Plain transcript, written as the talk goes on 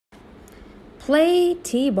Play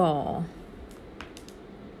t-ball.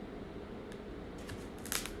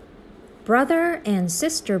 Brother and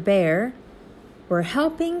Sister Bear were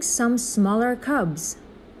helping some smaller cubs.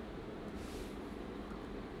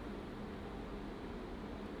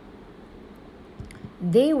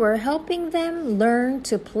 They were helping them learn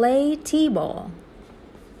to play t-ball.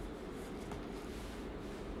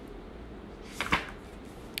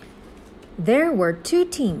 There were two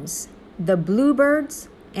teams, the Bluebirds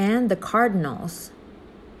and the Cardinals.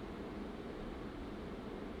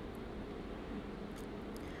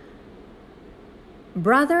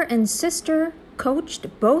 Brother and sister coached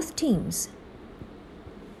both teams.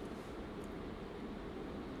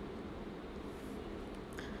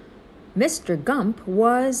 Mr. Gump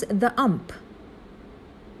was the ump.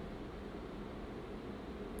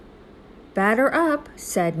 "Batter up,"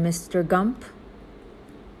 said Mr. Gump.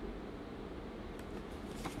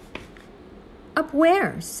 "Up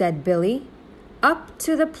where?" said Billy. "Up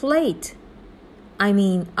to the plate." "I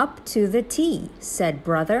mean up to the tee," said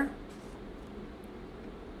Brother.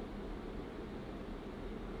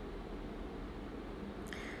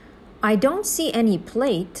 "I don't see any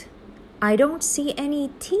plate. I don't see any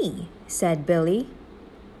tee," said Billy.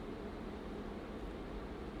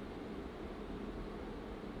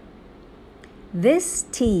 "This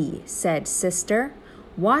tee," said Sister.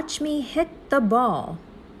 "Watch me hit the ball."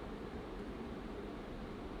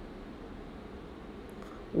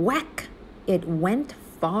 Whack! It went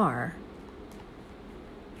far.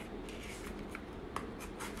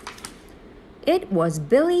 It was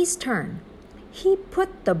Billy's turn. He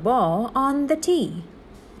put the ball on the tee.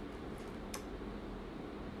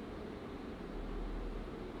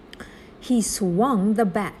 He swung the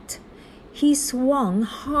bat. He swung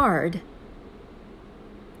hard.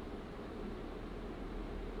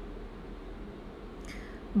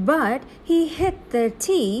 But he hit the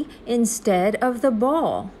tee instead of the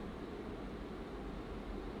ball.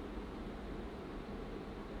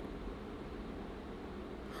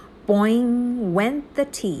 Boing went the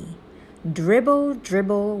tee. Dribble,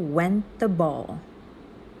 dribble went the ball.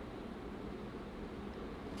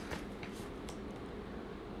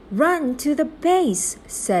 "Run to the base,"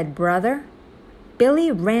 said Brother.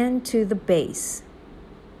 Billy ran to the base.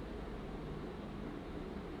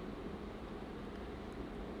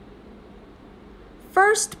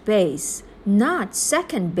 "First base, not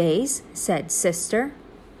second base," said Sister.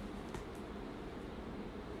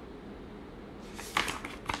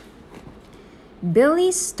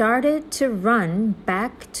 Billy started to run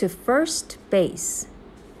back to first base.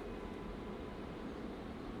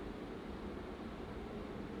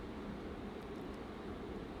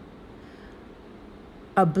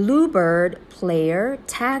 A Bluebird player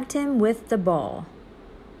tagged him with the ball.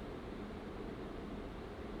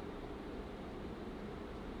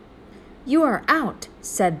 "You are out,"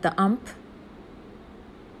 said the ump.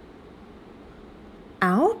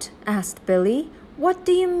 "Out?" asked Billy. "What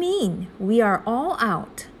do you mean? We are all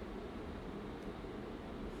out."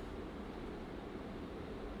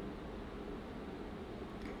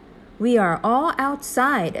 "We are all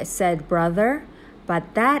outside," said Brother,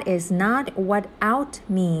 "but that is not what out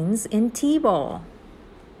means in t-ball."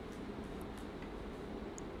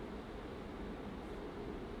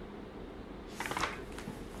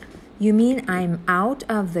 "You mean I'm out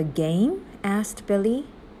of the game?" asked Billy.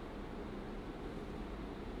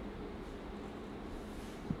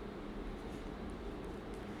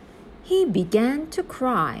 He began to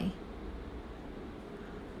cry.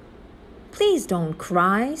 "Please don't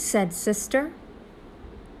cry," said Sister.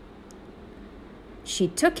 She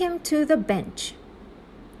took him to the bench.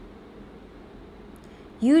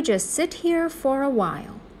 "You just sit here for a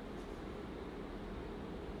while."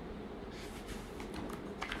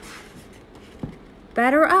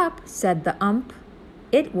 "Batter up," said the ump.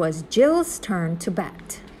 It was Jill's turn to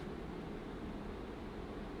bat.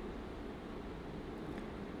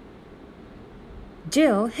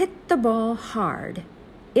 Jill hit the ball hard.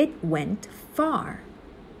 It went far.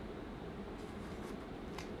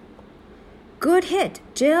 "Good hit,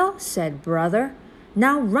 Jill," said Brother.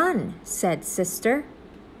 "Now run," said Sister.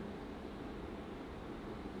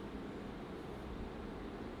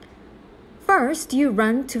 "First you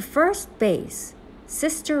run to first base."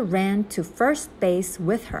 Sister ran to first base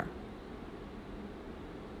with her.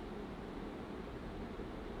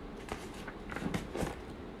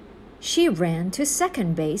 She ran to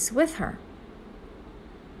second base with her.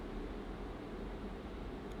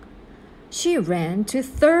 She ran to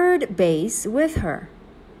third base with her.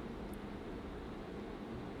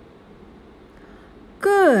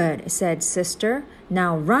 "Good," said Sister.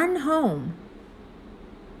 "Now run home."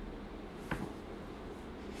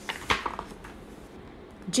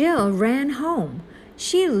 Jill ran home.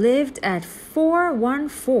 She lived at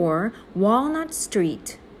 414 Walnut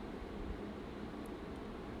Street.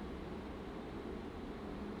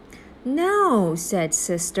 No, said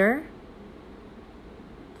Sister.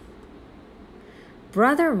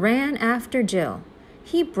 Brother ran after Jill.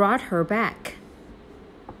 He brought her back.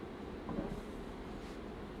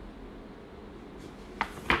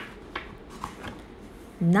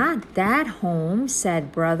 Not that home,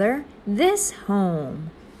 said Brother. This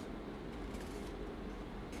home.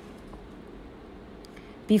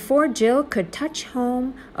 Before Jill could touch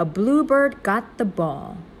home, a bluebird got the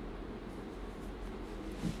ball.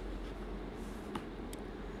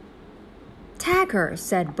 Tag her,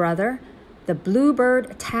 said Brother. The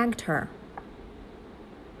bluebird tagged her.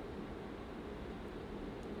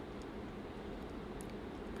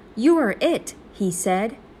 You are it, he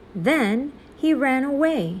said. Then he ran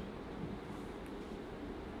away.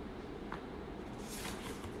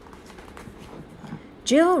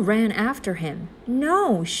 Jill ran after him.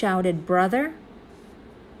 No, shouted Brother.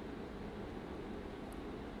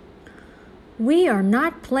 We are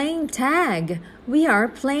not playing tag. We are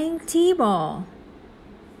playing t-ball.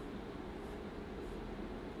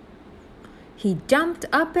 He jumped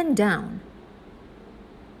up and down.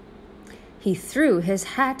 He threw his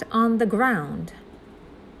hat on the ground.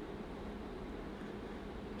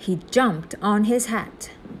 He jumped on his hat.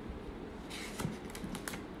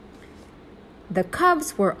 The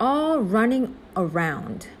cubs were all running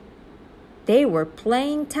around. They were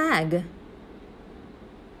playing tag.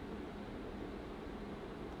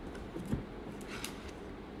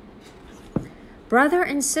 Brother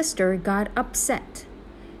and sister got upset.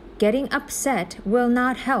 Getting upset will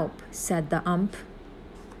not help, said the ump.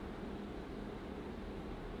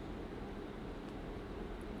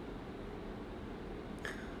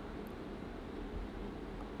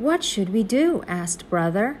 What should we do? Asked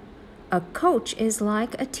Brother. A coach is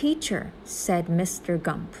like a teacher, said Mr.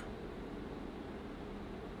 Gump.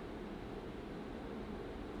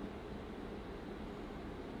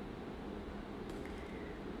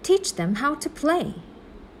 Teach them how to play.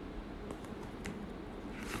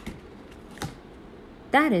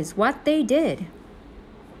 That is what they did.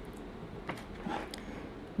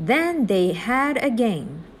 Then they had a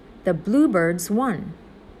game. The Bluebirds won.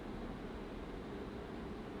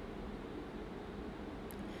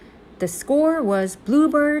 The score was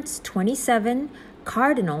Bluebirds 27,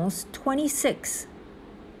 Cardinals 26.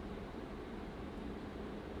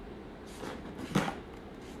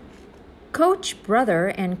 Coach Brother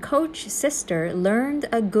and Coach Sister learned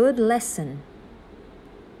a good lesson.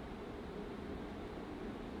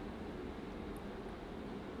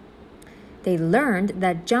 They learned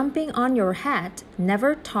that jumping on your hat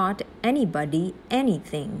never taught anybody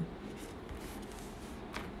anything.